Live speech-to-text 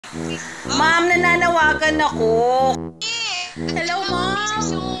Ma'am, nananawagan ako. Hello, ma'am.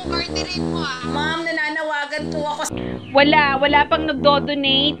 Ma'am, nananawagan po ako. Wala pang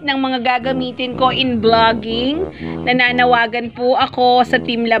nagdo-donate ng mga gagamitin ko in vlogging. Nananawagan po ako sa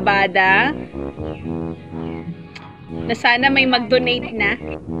Team Labada na sana may mag-donate na.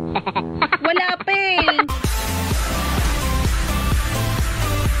 Wala pa eh.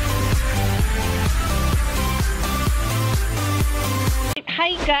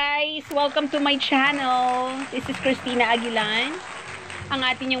 Hi guys! Welcome to my channel. This is Christina Aguilan. Ang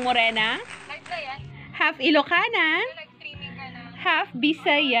ating yung morena. Half Ilocana. Half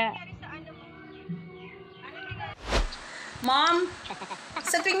Bisaya. Ma'am,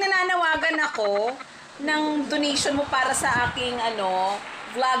 sa tuwing nananawagan ako ng donation mo para sa aking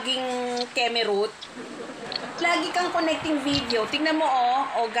vlogging kemerut, lagi kang connecting video. Tingnan mo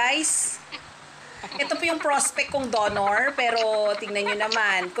oh guys. Ito po yung prospect kong donor, pero tingnan nyo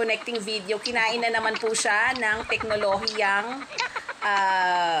naman, connecting video, kinain na naman po siya ng teknolohiyang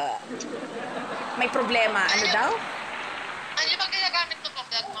may problema. Ano daw? Ano bang ginagamit mo pa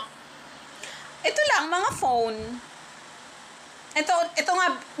vlog mo? Ito lang, mga phone.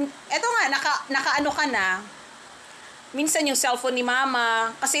 Ito nga, naka-ano ka na. Minsan yung cellphone ni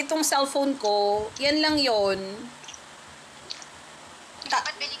mama, kasi itong cellphone ko, yan lang yon.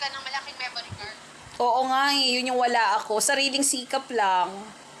 Dapat bili ka ng malaking memory card. Oo nga, yun yung wala ako. Sariling sikap lang.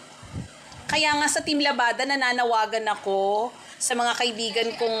 Kaya nga sa Team Labada, nananawagan ako sa mga kaibigan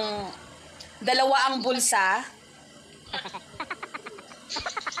kong dalawa ang bulsa.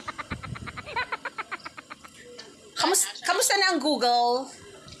 Kamusta na ang Google?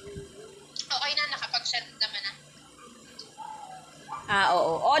 Okay na, nakapag-send naman na.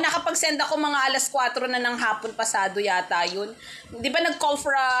 Oo. Nakapag-send ako mga alas 4 na ng hapon pasado yata yun. Di ba nag-call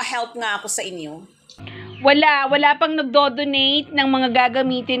for help nga ako sa inyo? Wala pang nagdo-donate ng mga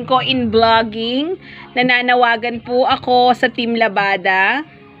gagamitin ko in vlogging. Nananawagan po ako sa Team Labada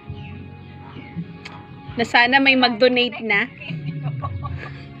na sana may mag-donate na.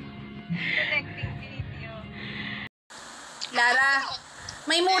 Lara,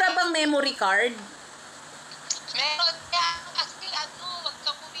 may mura bang memory card? Meron kaya, kasi wag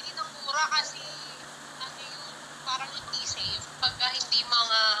kang bumili ng mura kasi yun, parang hindi safe pagka hindi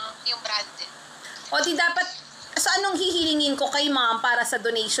mga yung branded. O di dapat, so anong hihilingin ko kay ma'am para sa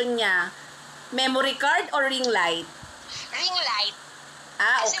donation niya? Memory card or ring light? Ring light.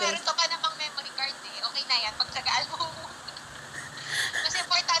 Okay. Kasi meron ka namang memory card eh. Okay na yan, pagtagaan mo. Mas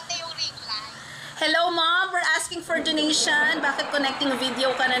importante yung ring light. Hello ma'am, we're asking for donation. Bakit connecting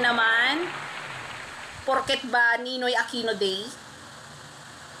video ka na naman? Porket ba Ninoy Aquino Day?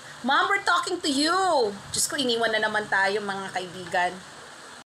 Ma'am, we're talking to you. Diyos ko, iniwan na naman tayo mga kaibigan.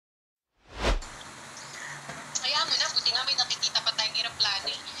 Kaya mo na, buti nga may nakikita pa tayong aeroplano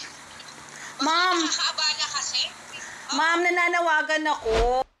eh. Ma'am, Nakakaabala kasi. ma'am, nananawagan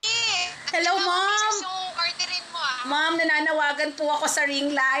ako. Hello ma'am. Orderin mo ah. Ma'am, nananawagan po ako sa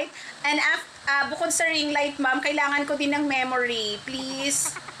ring light. And bukod sa ring light, ma'am, kailangan ko din ng memory.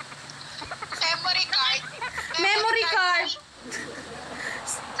 Please. Memory card. Memory card.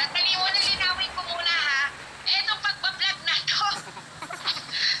 Sandali mo na, linawin ko muna ha. Etong pagbablog na to.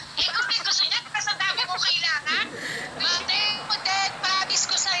 Gusto niya, kasi ang dami mong kailangan. Promise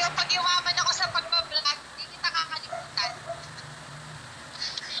ko sa'yo, pag yumaman ako sa pagbablog, hindi kita kakalimutan.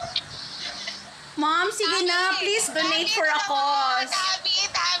 Ma'am, sige na. Please donate for a cause. Dami.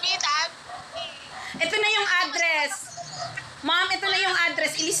 Ito na yung address. Ma'am, ito na yung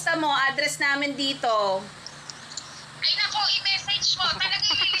address. Ilista mo, address namin dito. Ay nako, i-message mo. Talagang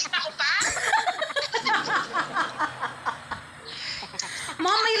ililista ko pa?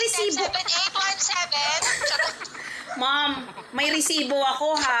 Ma'am, may resibo. 7817. Ma'am, may resibo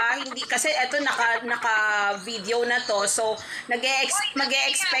ako ha. Hindi kasi ito naka-video na to. So,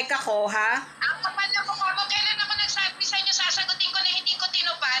 mag-e-expect ako ha. Ang kapal na mukha mo, kailan ako nagsabi sa inyo, sasagutin ko na hindi ko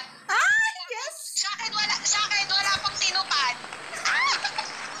tinupad? Yes! Sa akin wala pang tinupad.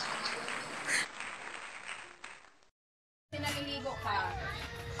 Naliligo ka.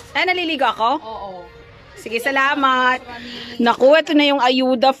 Naliligo ako? Oo. Sige, salamat. Naku, ito na yung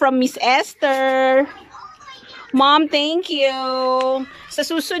ayuda from Miss Esther. Mom, thank you. Sa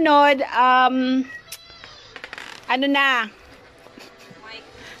susunod, ano na?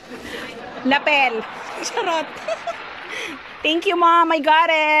 Lapel. Charot. Thank you, Mom. I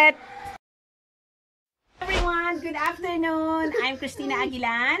got it. Everyone, good afternoon. I'm Christina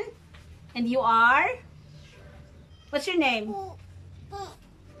Aguilan. And you are? What's your name?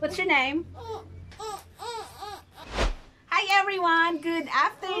 What's your name? Hi, everyone. Good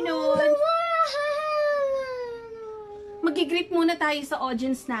afternoon. Mag-greet muna tayo sa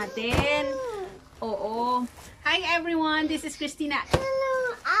audience natin. Oo. Hi everyone, this is Christina.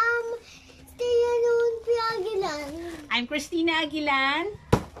 Hello, Aguilan. I'm Christina Aguilan.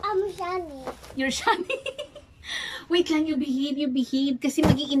 I'm Shani. You're Shani. Wait lang, you behave. Kasi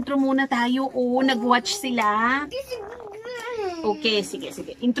mag-i-intro muna tayo. Oo, nag-watch sila. Okay, sige.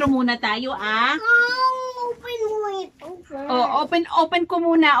 Intro muna tayo, Open mo ito. Oh, open ko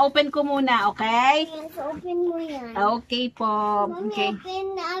muna, okay? Yes, open mo yan. Okay po. Okay. Open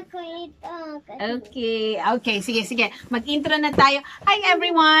na ako ito. Okay, sige. Mag-intro na tayo. Hi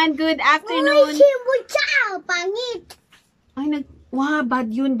everyone, good afternoon. Pangit. Ay, wow,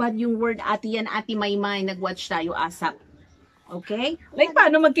 bad yung word. Ate yan, Ate Maymay. Nag-watch tayo asap. Okay? Like,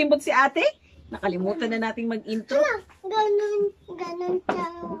 paano magkimbot si ate? Nakalimutan na nating mag-intro. Ganun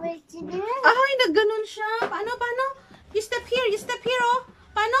siya. Ay, nagganon siya. Paano? You step here, oh.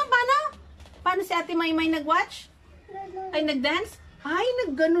 Paano si Ate Maymay nag-watch? Ay, nag-dance? Ay,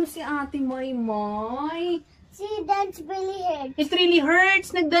 nagganon si Ate Maymay. See, that's really hurt. It really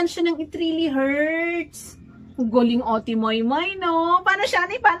hurts. Nag-dance siya ng It Really Hurts. Ang galing Ate Maymay, no? Paano,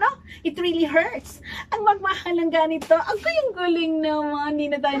 Shani? Paano? It really hurts. Ang magmahal ng ganito. Ang galing naman. Hindi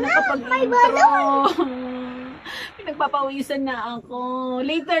na tayo nakapag-intro. Pinagpapawisan na ako.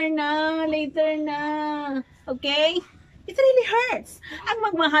 Later na. Okay? It really hurts. Ang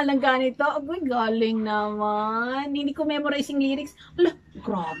magmahal ng ganito. Ang galing naman. Hindi ko memorize yung lyrics. Ala,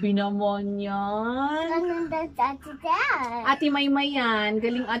 grabe naman yan. Ganun daw sa Ate Maymay yan.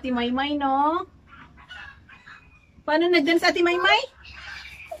 Galing Ate Maymay, no? Paano nag-dance Ate Maymay?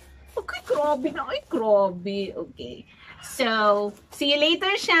 Okay, grabe. Okay. So, see you later,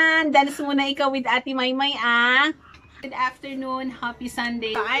 Shan. Dance muna ikaw with Ate Maymay, Good afternoon. Happy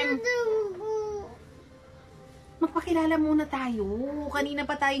Sunday. Magpakilala muna tayo. Kanina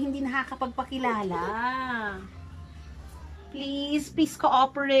pa tayo hindi nakakapagpakilala. Please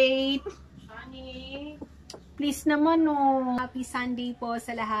cooperate. Please naman, no. Happy Sunday po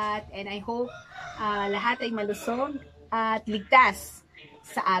sa lahat. And I hope lahat ay malusog at ligtas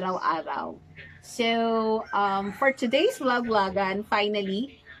sa araw-araw. So, for today's vlogan,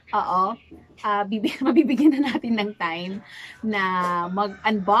 finally, mabibigyan na natin ng time na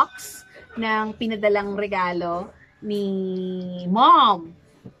mag-unbox ng pinadalang regalo ni Mom.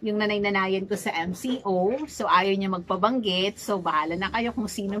 Yung nanay-nanayan ko sa MCO. So, ayaw niya magpabanggit. So, bahala na kayo kung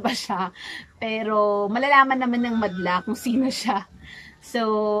sino ba siya. Pero, malalaman naman ng madla kung sino siya.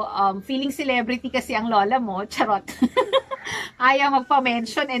 So, feeling celebrity kasi ang lola mo. Charot. Ayaw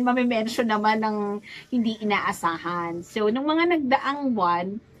magpa-mention and mamimension naman ng hindi inaasahan. So, nung mga nagdaang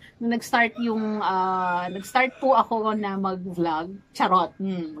buwan, nung nag-start po ako na mag-vlog. Charot.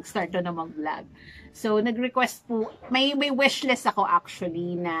 Mag-start na mag-vlog. So, nag-request po, may wishlist ako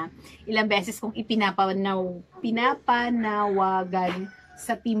actually na ilang beses kong pinapanawagan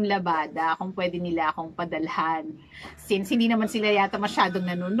sa Team Labada kung pwede nila akong padalhan. Since hindi naman sila yata masyadong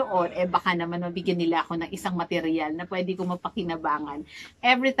nanonood, baka naman mabigyan nila ako ng isang material na pwede ko mapakinabangan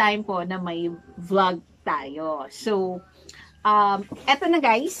every time po na may vlog tayo. So, eto na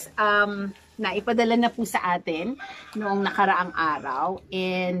guys, naipadala na po sa atin noong nakaraang araw.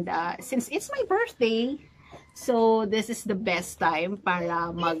 And since it's my birthday, so this is the best time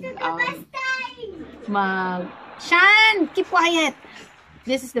para Shan, keep quiet!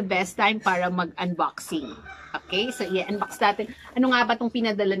 This is the best time para mag-unboxing. Okay? So, i-unbox natin. Ano nga ba itong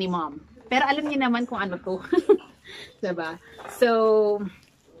pinadala ni Mom? Pero alam niyo naman kung ano to. Diba? So,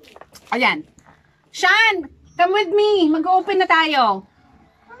 ayan. Shan! Come with me! Mag-open na tayo.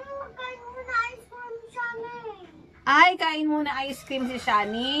 Ay, kain muna ice cream si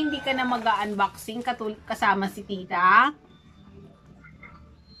Shani. Hindi ka na mag-unboxing kasama si tita.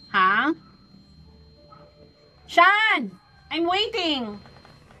 Ha? Shan! I'm waiting!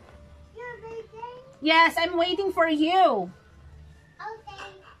 You're waiting? Yes, I'm waiting for you. Okay,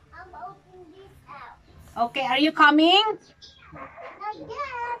 I'm opening this out. Okay, are you coming? Not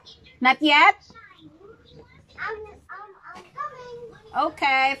yet. Not yet? I'm coming.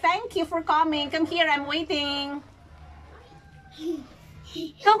 Okay, thank you for coming. Come here, I'm waiting.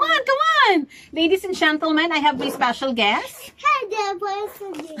 Come on! Ladies and gentlemen, I have my special guest. Hi there,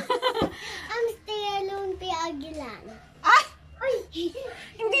 President. I'm stay alone, Aguilan. Ay!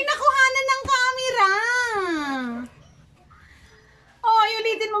 Hindi nakuhanan ng camera. Oh,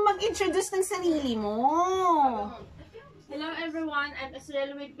 ulitin mo mag-introduce ng sarili mo. Hello everyone, I'm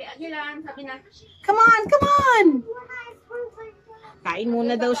Salamat Aguilan. Sabi na, Come on! Kain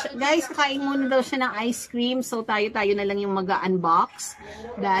muna daw siya. Guys, kain muna daw siya ng ice cream. So, tayo na lang yung mag-unbox.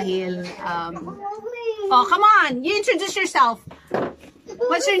 Dahil, oh, come on! You introduce yourself.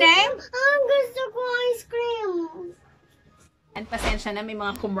 What's your name? Ang gusto ko ice cream. And pasensya na, may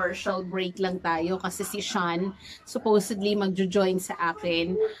mga commercial break lang tayo kasi si Sean supposedly magjo-join sa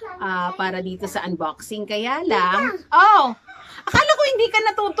akin para dito sa unboxing. Kaya lang, akala ko hindi ka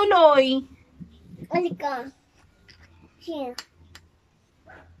natutuloy. Alika. Here.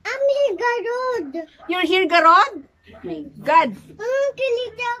 I'm here, Garod. You're here, Garod? My God.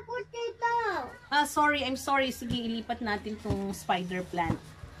 Kilita ako, tita. Sorry, I'm sorry. Sige, ilipat natin tong spider plant.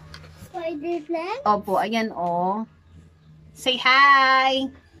 Spider plant? Opo, ayan Say hi!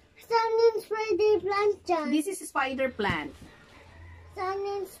 Saan yung spider plant dyan? This is a spider plant. Saan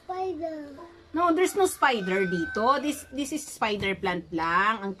yung spider? No, there's no spider dito. This is spider plant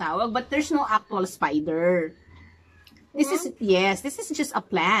lang ang tawag, but there's no actual spider. This is just a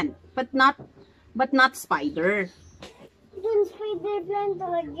plant, but not spider. Yung spider plant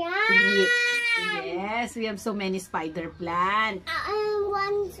dyan? Yes, we have so many spider plant.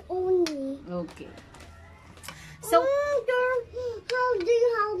 Once only. Okay. So, how do you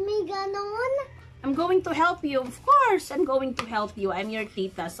help me, ganon? I'm going to help you. Of course, I'm going to help you. I'm your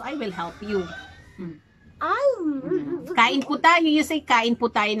tita, so I will help you. Kain po tayo. You say, kain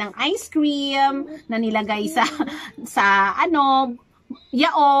po tayo ng ice cream na nilagay sa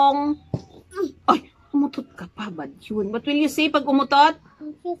yaong. Ay, umutot ka pa. Bad yun. What will you say pag umutot?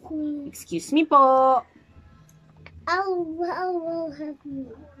 Excuse me po. I will help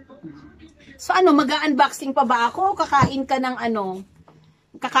you. So mag-unboxing pa ba ako? Kakain ka ng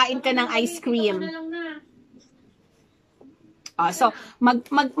Kakain ka ng ice cream. So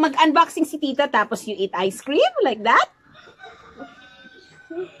mag-unboxing si tita tapos you eat ice cream like that?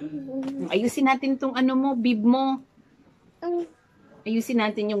 Ayusin natin tong bib mo. Ayusin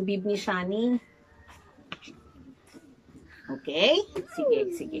natin yung bib ni Shani. Okay?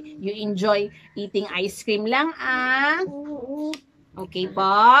 Sige. You enjoy eating ice cream lang, Okay po?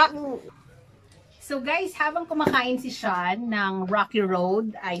 So guys, habang kumakain si Sean ng Rocky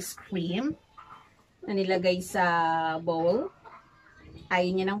Road ice cream na nilagay sa bowl, ayaw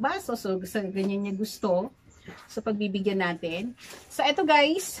niya ng baso, so ganyan niya gusto. So pagbibigyan natin. So eto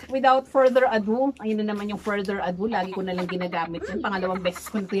guys, without further ado, ayun na naman yung further ado, lagi ko na lang ginagamit yun. Pangalawang beses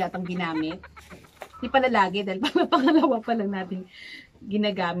ko na ito yatang ginamit. Hindi pala lagi, dahil pangalawa pa lang natin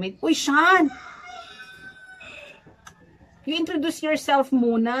ginagamit. Uy, Sean! You introduce yourself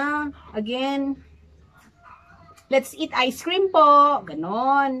muna. Again. Let's eat ice cream po.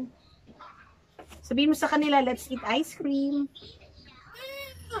 Ganon. Sabihin mo sa kanila, let's eat ice cream.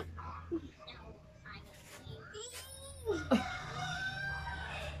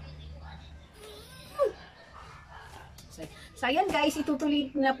 So, ayan guys,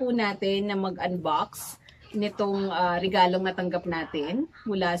 itutuloy na po natin na mag-unbox nitong regalong natanggap natin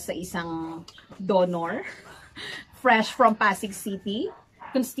mula sa isang donor. Fresh from Pasig City.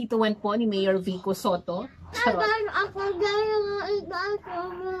 Constituent po ni Mayor Vico Soto.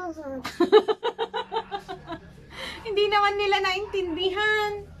 Hindi naman nila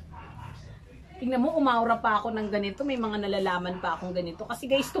naintindihan. Tingnan mo, umaura pa ako ng ganito. May mga nalalaman pa akong ganito. Kasi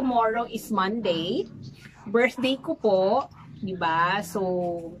guys, tomorrow is Monday. Birthday ko po. Diba? So,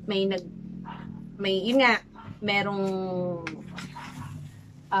 yun nga, meron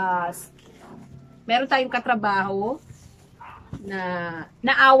tayong katrabaho na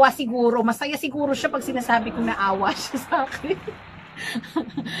naawa siguro. Masaya siguro siya pag sinasabi kong naawa siya sa akin.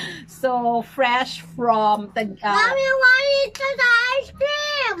 So, fresh from Mommy, why eat the ice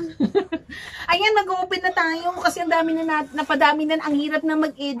cream? Ayan, mag-open na tayo kasi ang dami napadami na, ang hirap na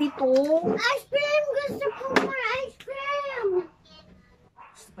mag-edit Ice cream! Gusto ko more ice cream!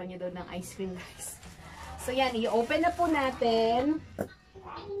 Gusto pa niya daw ng ice cream, guys. So, yan, i-open na po natin.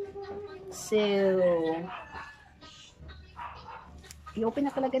 So, i-open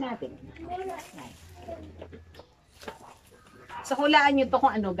na talaga natin. So, hulaan nyo to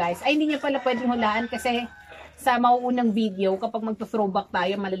kung ano, guys. Ay, hindi nyo pala pwedeng hulaan kasi sa mauunang video, kapag magto-throwback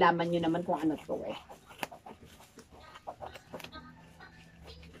tayo, malalaman nyo naman kung ano to eh.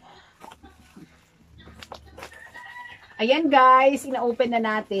 Ayan, guys. Ina-open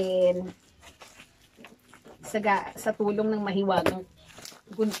na natin. Sa tulong ng mahiwagang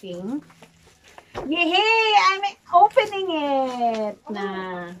gunting. Yehey! I'm opening it!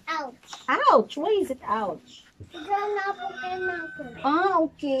 Ouch. Ouch! Why is it ouch?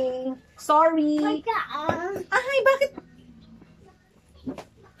 Okay. Sorry. Ay, bakit?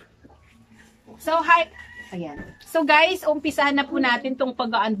 So, hi. Ayan. So, guys, umpisahan na po natin tong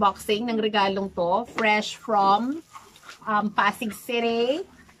pag-unboxing ng regalong to. Fresh from Pasig City.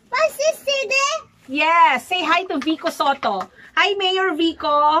 Pasig City? Yes. Say hi to Vico Soto. Hi, Mayor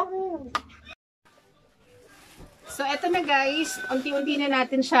Vico. So, eto na guys. Unti-unti na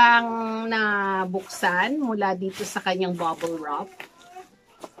natin siyang nabuksan mula dito sa kanyang bubble wrap.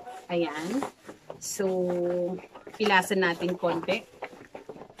 Ayan. So, pilasan natin konti.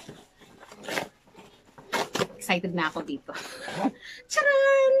 Excited na ako dito.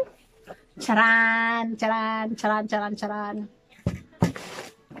 Charan! Charan! Charan! Charan! Charan! Charan!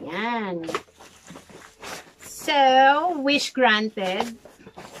 Ayan. So, wish granted.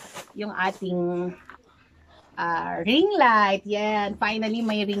 Yung ating ring light. Yan. Finally,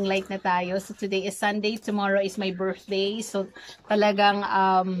 may ring light na tayo. So, today is Sunday. Tomorrow is my birthday. So, talagang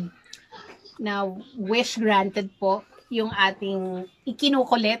na wish granted po yung ating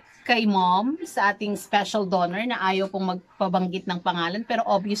ikinukulit kay mom sa ating special donor na ayaw pong magpabanggit ng pangalan. Pero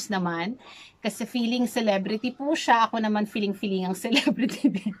obvious naman. Kasi feeling celebrity po siya. Ako naman feeling ang celebrity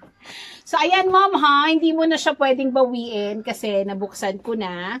din. So, ayan mom ha. Hindi mo na siya pwedeng bawiin kasi nabuksan ko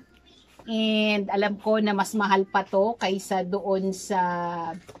na. And alam ko na mas mahal pa to kaysa doon sa,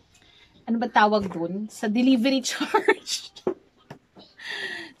 ano ba tawag doon? Sa delivery charge.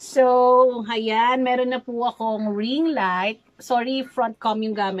 So, ayan. Meron na po akong ring light. Sorry, front cam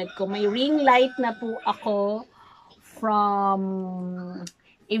yung gamit ko. May ring light na po ako from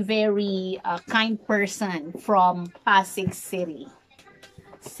a very kind person from Pasig City.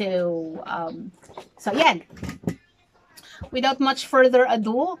 So, ayan. Without much further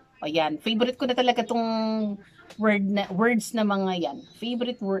ado, ayan, favorite ko na talaga tong words na mga yan.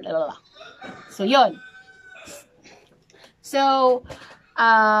 Favorite word. So, yun. So,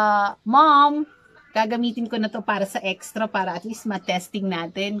 mom, gagamitin ko na to para sa extra, para at least ma-testing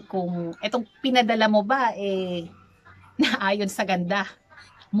natin kung etong pinadala mo ba, naayon sa ganda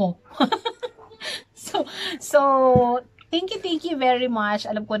mo. So, thank you very much.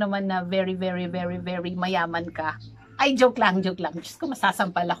 Alam ko naman na very mayaman ka. Ay, joke lang. Diyos ko,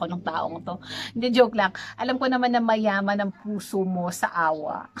 masasampal ako ng taong to. Hindi, joke lang. Alam ko naman na mayaman ang puso mo sa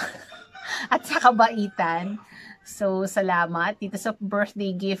awa. At sa kabaitan. So, salamat. Dito sa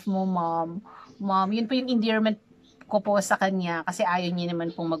birthday gift mo, mom. Mom, yun po yung endearment ko po sa kanya. Kasi ayaw niya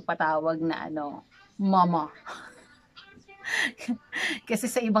naman pong magpatawag na mama. Kasi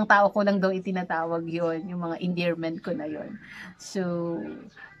sa ibang tao ko lang daw itinatawag yon, yung mga endearment ko na yon. So,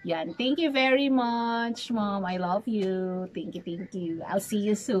 yan. Thank you very much, mom. I love you. Thank you. I'll see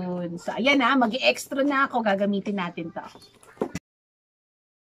you soon. So, ayan na. Mag-extra na ako. Gagamitin natin to.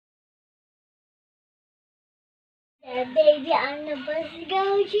 Baby on the bus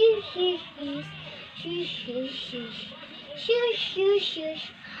go shoo.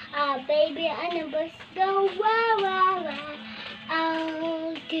 Baby on the bus go wow.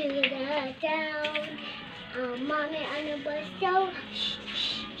 Out to the town. Mommy on the bus go shh.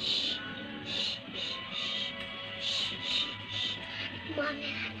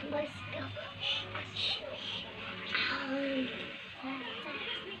 Mommy on the bus go shh. Out on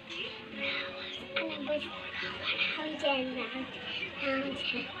the bus go mountain.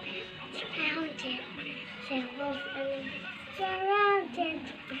 Surrounded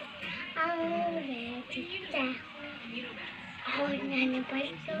already down. Oh, none of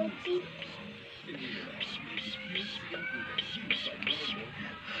us go beep.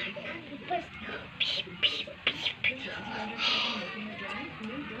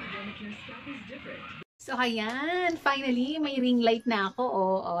 So, ayan. Finally, may ring light na ako.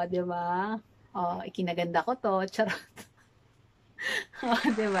 Diba? Ikinaganda ko to. Charot.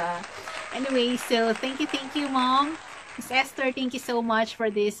 Diba? Anyway, so thank you, Mom. Miss Esther, thank you so much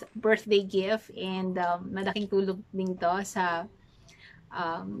for this birthday gift. And malaking tulong din to sa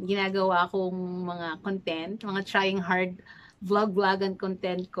ginagawa kong mga content, mga trying hard vlog and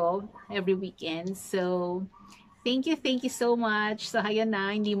content ko every weekend. So, thank you so much. So, ayan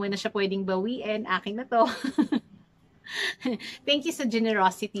na, hindi mo na siya pwedeng bawiin. Akin na to. Thank you sa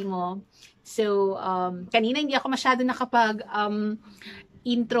generosity mo. So, kanina hindi ako masyado nakapag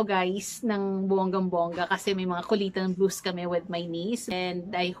intro guys ng bonggang-bongga kasi may mga kulitan blues kami with my niece.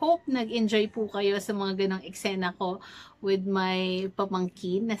 And I hope nag-enjoy po kayo sa mga ganong eksena ko with my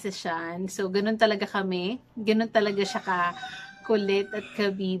pamangkin na si Sean. So, ganun talaga kami. Ganun talaga siya ka-kulit at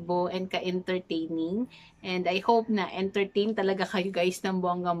kabibo and ka-entertaining. And I hope na entertain talaga kayo guys ng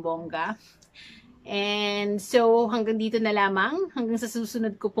bonggang-bongga. And so, hanggang dito na lamang. Hanggang sa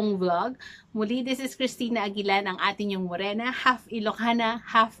susunod ko pong vlog. Muli, this is Christina Aguilan, ang ating yung morena, half Ilocana,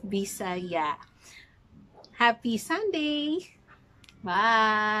 half Bisaya. Happy Sunday!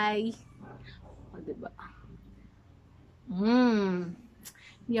 Bye! Diba?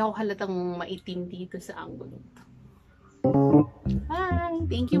 Hindi ako halatang maitim dito sa angulo. Bye!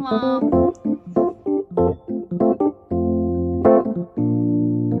 Thank you, Mom!